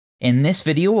In this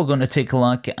video, we're going to take a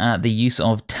look at the use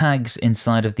of tags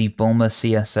inside of the Bulma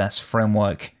CSS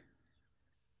framework.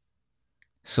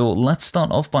 So let's start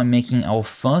off by making our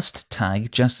first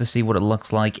tag just to see what it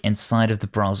looks like inside of the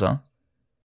browser.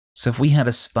 So if we had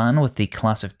a span with the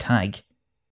class of tag,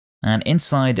 and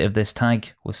inside of this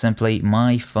tag was simply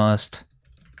my first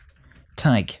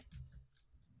tag.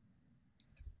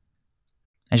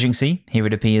 As you can see, here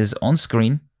it appears on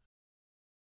screen.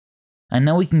 And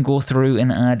now we can go through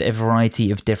and add a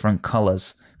variety of different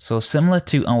colors. So similar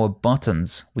to our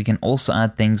buttons, we can also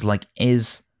add things like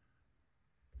is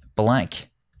black.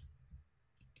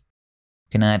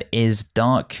 We can add is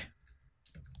dark,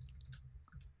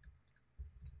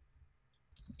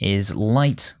 is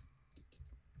light,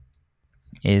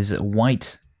 is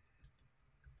white.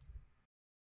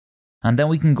 And then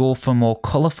we can go for more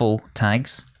colorful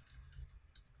tags.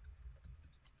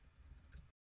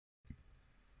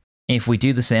 If we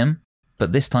do the same,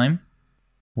 but this time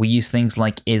we use things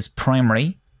like is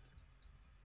primary,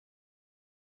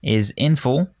 is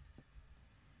info,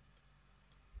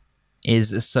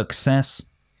 is success,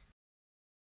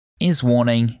 is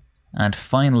warning, and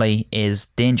finally is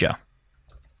danger.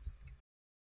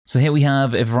 So here we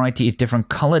have a variety of different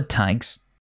colored tags.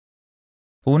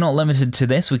 But we're not limited to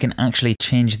this, we can actually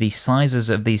change the sizes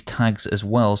of these tags as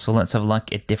well. So let's have a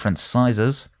look at different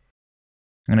sizes.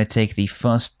 I'm going to take the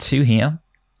first two here,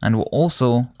 and we're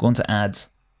also going to add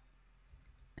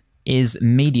is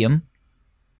medium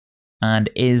and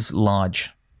is large.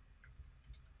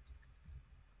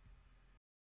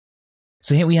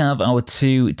 So here we have our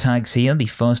two tags here. The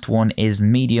first one is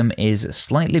medium, is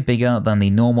slightly bigger than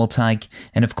the normal tag,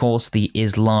 and of course the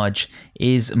is large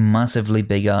is massively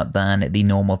bigger than the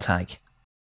normal tag.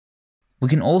 We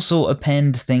can also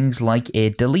append things like a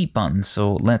delete button,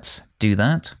 so let's do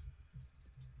that.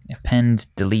 Append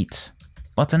delete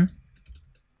button.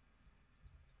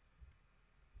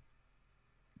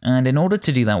 And in order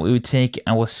to do that, we would take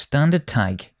our standard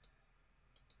tag,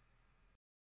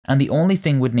 and the only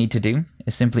thing we'd need to do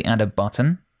is simply add a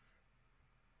button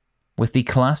with the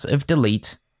class of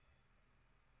delete.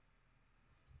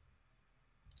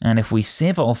 And if we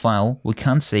save our file, we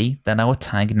can see that our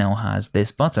tag now has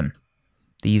this button.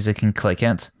 The user can click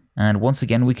it, and once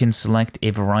again we can select a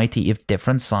variety of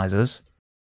different sizes.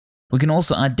 We can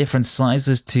also add different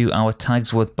sizes to our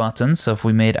tags with buttons. So if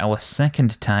we made our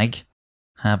second tag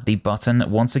have the button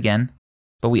once again,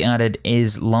 but we added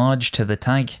is large to the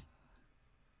tag,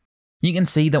 you can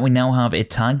see that we now have a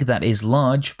tag that is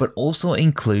large but also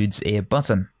includes a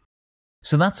button.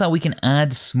 So that's how we can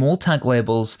add small tag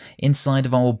labels inside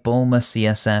of our Bulma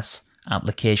CSS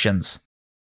applications.